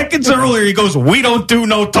 5 seconds earlier, he goes, we don't do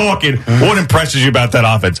no talking. What impresses you about that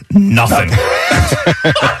offense? Nothing.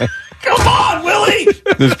 Come on, Willie!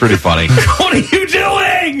 This is pretty funny. What are you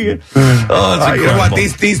doing? Oh, you know what?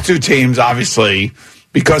 These two teams, obviously,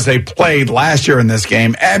 because they played last year in this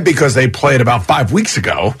game and because they played about 5 weeks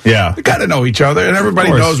ago, they got to know each other, and everybody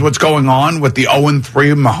knows what's going on with the 0-3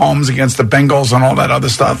 Mahomes against the Bengals and all that other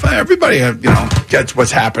stuff. Everybody, gets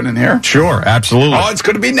what's happening here. Sure, absolutely. Oh, it's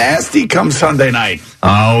going to be nasty come Sunday night.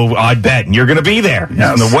 Oh, I bet. And you're going to be there.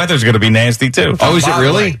 Yes. And the weather's going to be nasty, too. Oh, is it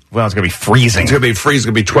really? Well, it's going to be freezing. It's going to be freezing. It's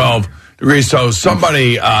going to be 12 degrees. So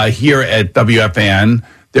somebody here at WFAN,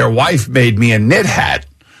 their wife made me a knit hat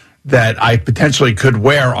that I potentially could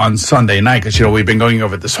wear on Sunday night because, we've been going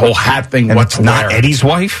over this whole hat thing. And it's not Eddie's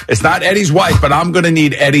wife? It's not Eddie's wife, but I'm going to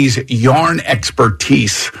need Eddie's yarn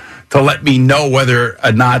expertise to let me know whether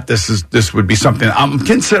or not this would be something. I'm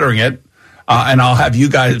considering it, and I'll have you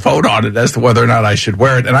guys vote on it as to whether or not I should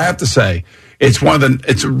wear it. And I have to say, it's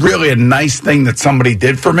it's really a nice thing that somebody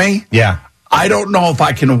did for me. Yeah. I don't know if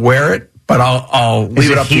I can wear it, but I'll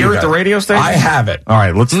leave it up to you here at the radio station? I have it. All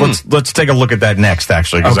right, let's take a look at that next,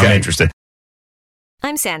 actually, because I'm interested.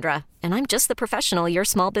 I'm Sandra, and I'm just the professional your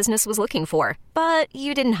small business was looking for. But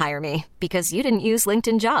you didn't hire me because you didn't use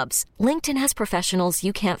LinkedIn Jobs. LinkedIn has professionals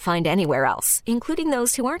you can't find anywhere else, including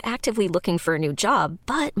those who aren't actively looking for a new job,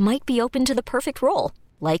 but might be open to the perfect role,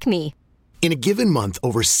 like me. In a given month,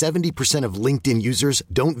 over 70% of LinkedIn users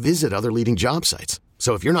don't visit other leading job sites.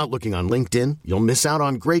 So if you're not looking on LinkedIn, you'll miss out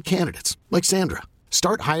on great candidates like Sandra.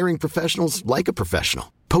 Start hiring professionals like a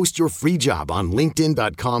professional. Post your free job on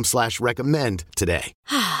linkedin.com/recommend today.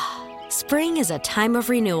 Spring is a time of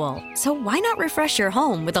renewal, so why not refresh your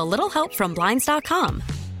home with a little help from Blinds.com?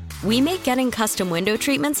 we make getting custom window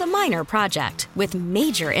treatments a minor project with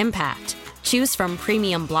major impact. Choose from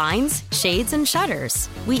premium blinds, shades, and shutters.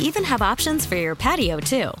 We even have options for your patio,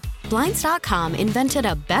 too. Blinds.com invented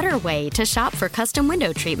a better way to shop for custom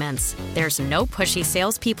window treatments. There's no pushy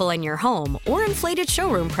salespeople in your home or inflated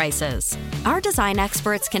showroom prices. Our design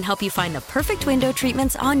experts can help you find the perfect window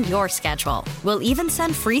treatments on your schedule. We'll even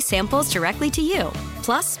send free samples directly to you.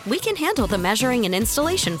 Plus, we can handle the measuring and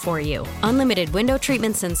installation for you. Unlimited window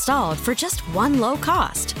treatments installed for just one low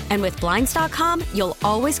cost. And with Blinds.com, you'll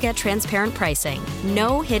always get transparent pricing.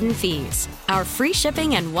 No hidden fees. Our free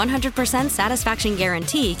shipping and 100% satisfaction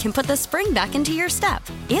guarantee can put the spring back into your step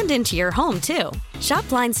and into your home, too. Shop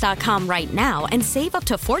Blinds.com right now and save up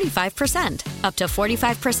to 45%. Up to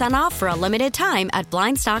 45% off for a limited time at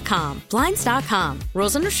Blinds.com. Blinds.com.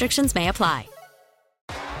 Rules and restrictions may apply.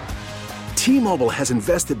 T-Mobile has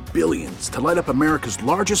invested billions to light up America's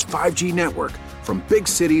largest 5G network, from big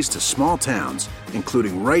cities to small towns,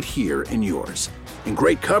 including right here in yours. And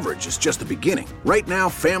great coverage is just the beginning. Right now,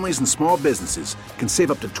 families and small businesses can save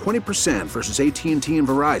up to 20% versus AT&T and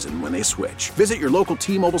Verizon when they switch. Visit your local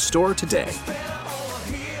T-Mobile store today.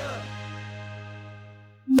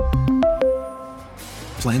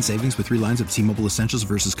 Plan savings with 3 lines of T-Mobile Essentials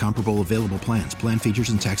versus comparable available plans. Plan features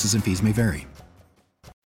and taxes and fees may vary.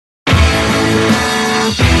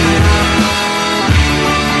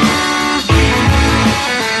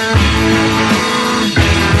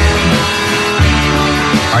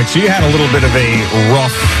 All right, so you had a little bit of a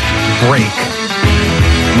rough break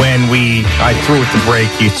when I threw at the break.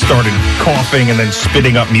 You started coughing and then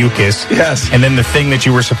spitting up mucus. Yes. And then the thing that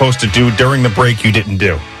you were supposed to do during the break you didn't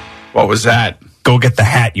do. What was that? Go get the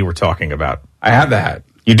hat you were talking about. I have the hat.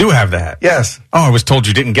 You do have the hat? Yes. Oh, I was told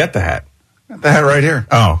you didn't get the hat. Got the hat right here.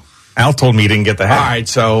 Oh, Al told me you didn't get the hat. All right,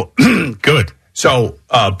 so good. So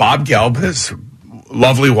Bob Gelb, his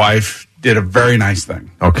lovely wife, did a very nice thing.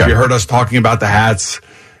 Okay. She heard us talking about the hats.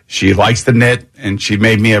 She likes to knit, and she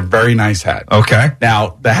made me a very nice hat. Okay.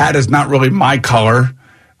 Now, the hat is not really my color.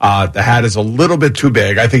 The hat is a little bit too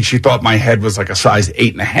big. I think she thought my head was like a size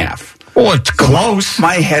 8.5. Well, it's close.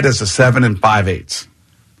 My head is a 7 5/8.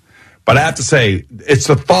 But I have to say, it's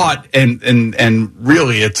the thought, and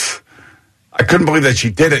really, I couldn't believe that she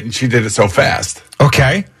did it, and she did it so fast.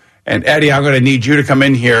 Okay. And Eddie, I'm going to need you to come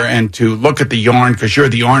in here and to look at the yarn, because you're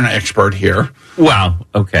the yarn expert here. Wow.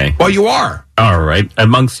 Okay. Well, you are. All right.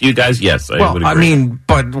 Amongst you guys, yes, I would agree. I mean,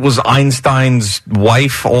 but was Einstein's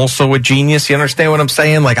wife also a genius? You understand what I'm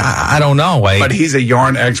saying? Like, I don't know. But he's a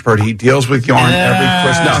yarn expert. He deals with yarn every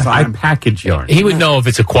Christmas time. I package yarn. He would know if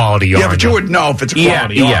it's a quality yarn. Yeah, but you would know if it's a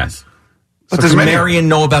quality yarn. Yes. But does Marion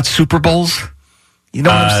know about Super Bowls? You know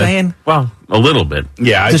what I'm saying? Well, a little bit.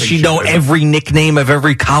 Yeah. Does she know every nickname of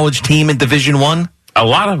every college team in Division I? A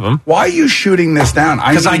lot of them. Why are you shooting this down?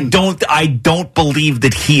 Because I don't believe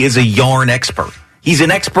that he is a yarn expert. He's an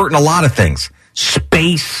expert in a lot of things.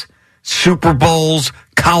 Space, Super Bowls,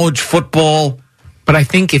 college football. But I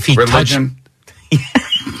think if he religion.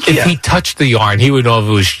 If he touched the yarn, he would know if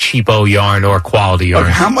it was cheapo yarn or quality yarn.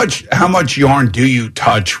 How much yarn do you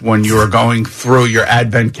touch when you are going through your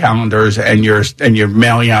advent calendars and you're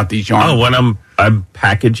mailing out these yarn? Oh, when I'm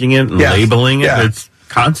packaging it and labeling it, it's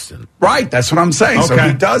constant. Right, that's what I'm saying. Okay. So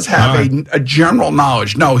he does have a general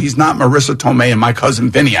knowledge. No, he's not Marissa Tomei and my cousin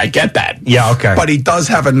Vinny. I get that. Yeah, okay. But he does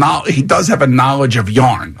have a knowledge of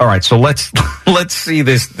yarn. All right, so let's see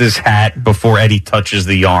this hat before Eddie touches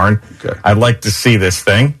the yarn. Okay. I'd like to see this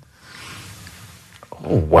thing.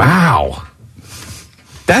 Oh, wow.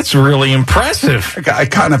 That's really impressive. I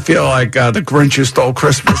kind of feel like the Grinch Who Stole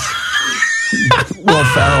Christmas. Will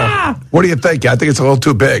Ferrell. What do you think? I think it's a little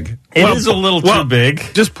too big. It is a little too big.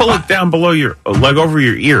 Just pull it down below like over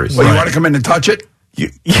your ears. Well, you want to come in and touch it? You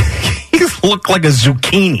look like a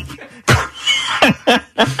zucchini.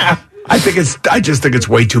 I just think it's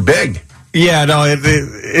way too big. Yeah, no,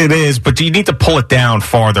 it is. But you need to pull it down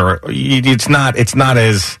farther. It's not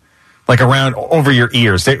as like around over your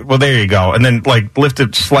ears. Well, there you go. And then like lift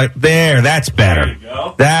it slightly. There, that's better. There you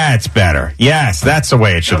go. That's better. Yes, that's the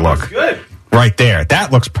way it should look. Good. Right there.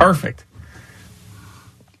 That looks perfect.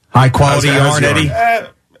 High quality yarn, Eddie.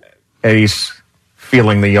 Eddie's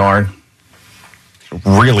feeling the yarn.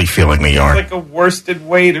 Really feeling the yarn. Like a worsted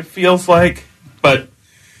weight, it feels like. But,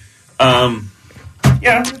 yeah,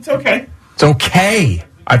 it's okay. It's okay.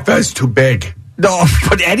 I bet it's too big. No,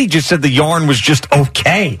 but Eddie just said the yarn was just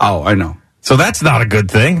okay. Oh, I know. So that's not a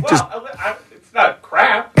good thing. Well, it's not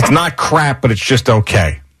crap. It's not crap, but it's just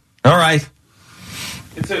okay. All right.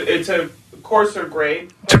 It's a coarser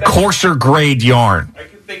grade. It's a coarser grade yarn. I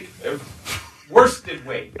can think of worsted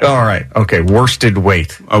weight. All right. Okay. Worsted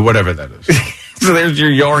weight. Or whatever that is. So there's your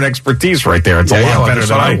yarn expertise right there. It's a lot better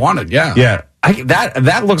than I wanted. Yeah. Yeah.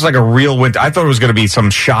 That looks like a real winter. I thought it was going to be some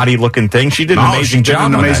shoddy looking thing. She did an amazing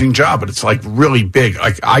job. An amazing job, but it's like really big.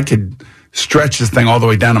 Like I could stretch this thing all the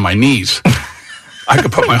way down to my knees. I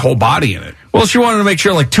could put my whole body in it. Well, she wanted to make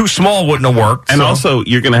sure like too small wouldn't have worked. And also,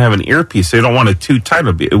 you're going to have an earpiece, so you don't want it too tight.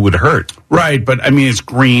 It would hurt. Right, but I mean, it's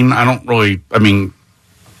green. I don't really. I mean,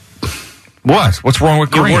 what? What's wrong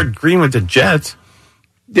with green? You wore green with the Jets.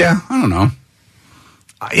 Yeah, I don't know.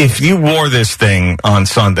 If you wore this thing on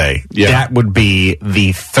Sunday, that would be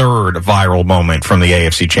the third viral moment from the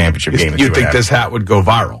AFC Championship game. You think this hat would go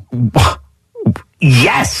viral?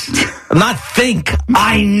 Yes. Not think.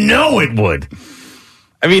 I know it would.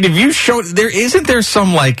 I mean, if you showed, isn't there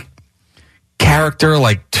some like character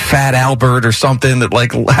like Fat Albert or something that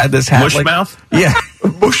like had this hat? Mushmouth? Like, yeah.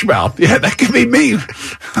 Mushmouth. Yeah, that could be me.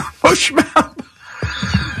 Mushmouth.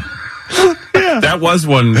 Yeah. That was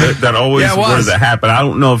one that always wore the hat, but I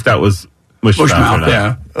don't know if that was Mushmouth.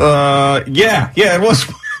 Yeah. Yeah, it was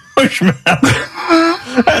Mushmouth.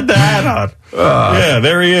 Had the hat on. Yeah,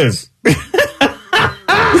 there he is.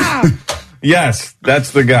 Yes,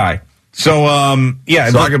 that's the guy. So, So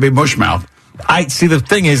I could be Mushmouth. I see. The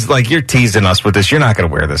thing is, like, you're teasing us with this. You're not going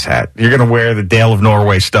to wear this hat. You're going to wear the Dale of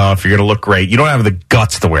Norway stuff. You're going to look great. You don't have the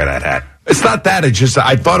guts to wear that hat. It's not that. It's just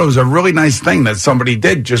I thought it was a really nice thing that somebody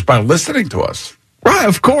did just by listening to us. Right,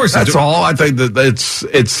 of course. That's all. I think that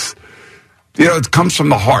it's it comes from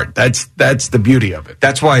the heart. That's the beauty of it.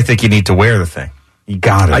 That's why I think you need to wear the thing. You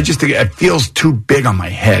got it. I just think it feels too big on my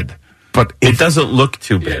head. But it doesn't look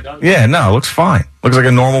too big. Yeah, no, it looks fine. Looks like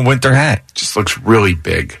a normal winter hat. Just looks really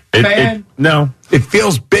big. No. It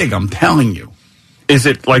feels big, I'm telling you. Is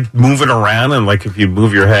it like moving around and like if you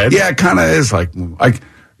move your head? Yeah, it kind of is like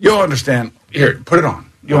you'll understand. Here, put it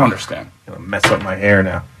on. You'll understand. I'm going to mess up my hair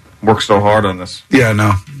now. Worked so hard on this. Yeah,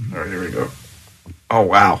 no. All right, here we go. Oh,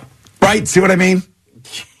 wow. Right? See what I mean?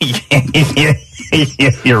 Yeah,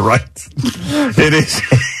 you're right. It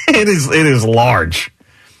is large.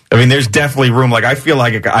 I mean, there's definitely room. Like, I feel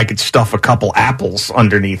like I could stuff a couple apples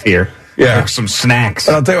underneath here. Yeah. Or some snacks.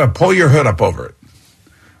 And I'll tell you what, pull your hood up over it.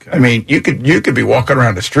 Okay. I mean, you could be walking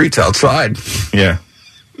around the streets outside. Yeah.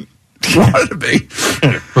 You wanted to be.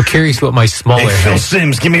 We're curious what my smaller Phil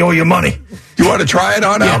Simms, give me all your money. You want to try it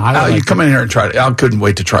on? Yeah, Al, you come in here and try it. Al couldn't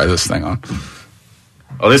wait to try this thing on.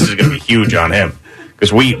 Oh, this is going to be huge on him.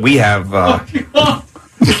 Because we have... Right?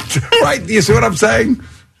 Do you see what I'm saying?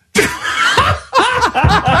 You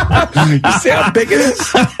see how big it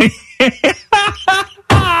is?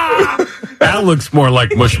 That looks more like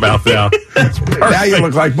Mushmouth now. Now you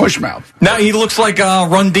look like Mushmouth. Now he looks like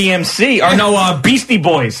Run DMC. Or no, Beastie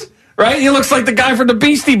Boys. Right? He looks like the guy from the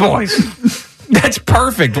Beastie Boys. That's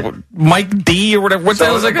perfect. Mike D or whatever. What the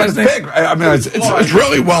hell is that guy's name? Big. I mean, it's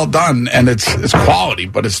really well done, and it's quality,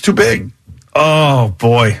 but it's too big. Oh,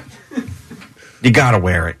 boy. You got to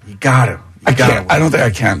wear it. You got to. I don't think I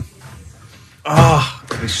can. Oh,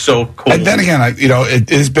 it's so cool. And then again,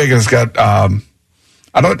 it is big and it's got. I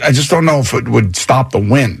just don't know if it would stop the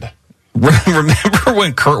wind. Remember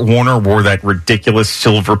when Kurt Warner wore that ridiculous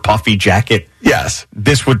silver puffy jacket? Yes.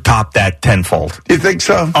 This would top that tenfold. You think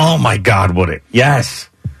so? Oh my God, would it? Yes.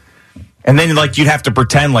 And then you'd have to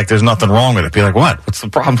pretend like there's nothing wrong with it. Be like, what? What's the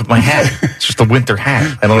problem with my hat? It's just a winter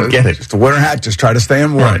hat. I don't get it. Just a winter hat. Just try to stay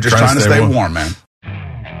warm. Right, just trying to stay warm, man.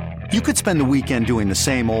 You could spend the weekend doing the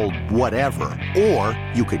same old whatever, or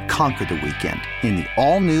you could conquer the weekend in the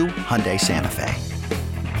all-new Hyundai Santa Fe.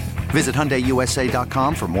 Visit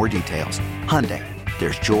HyundaiUSA.com for more details. Hyundai,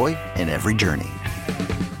 there's joy in every journey.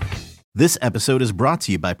 This episode is brought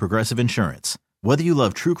to you by Progressive Insurance. Whether you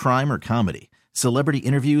love true crime or comedy, celebrity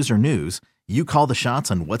interviews or news, you call the shots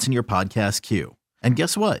on what's in your podcast queue. And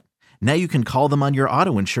guess what? Now you can call them on your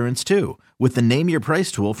auto insurance too with the Name Your Price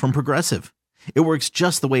tool from Progressive. It works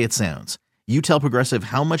just the way it sounds. You tell Progressive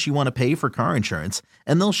how much you want to pay for car insurance,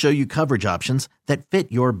 and they'll show you coverage options that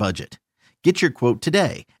fit your budget. Get your quote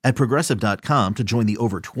today at Progressive.com to join the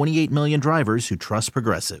over 28 million drivers who trust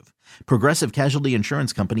Progressive. Progressive Casualty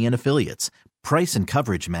Insurance Company and Affiliates. Price and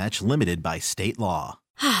coverage match limited by state law.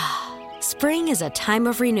 Spring is a time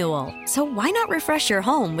of renewal, so why not refresh your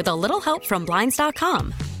home with a little help from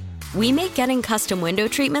Blinds.com? We make getting custom window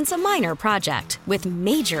treatments a minor project with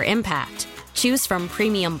major impact. Choose from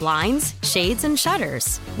premium blinds, shades, and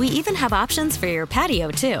shutters. We even have options for your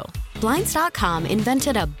patio, too. Blinds.com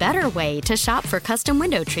invented a better way to shop for custom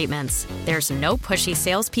window treatments. There's no pushy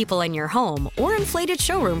salespeople in your home or inflated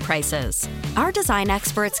showroom prices. Our design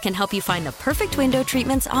experts can help you find the perfect window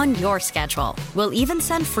treatments on your schedule. We'll even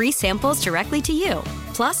send free samples directly to you.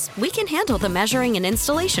 Plus, we can handle the measuring and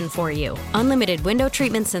installation for you. Unlimited window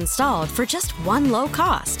treatments installed for just one low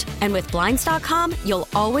cost. And with Blinds.com, you'll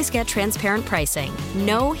always get transparent pricing.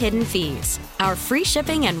 No hidden fees. Our free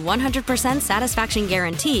shipping and 100% satisfaction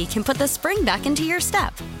guarantee can put the spring back into your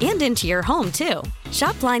step and into your home, too.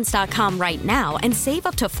 Shop Blinds.com right now and save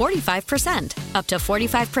up to 45%. Up to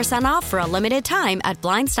 45% off for a limited time at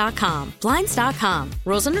Blinds.com. Blinds.com.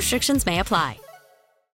 Rules and restrictions may apply.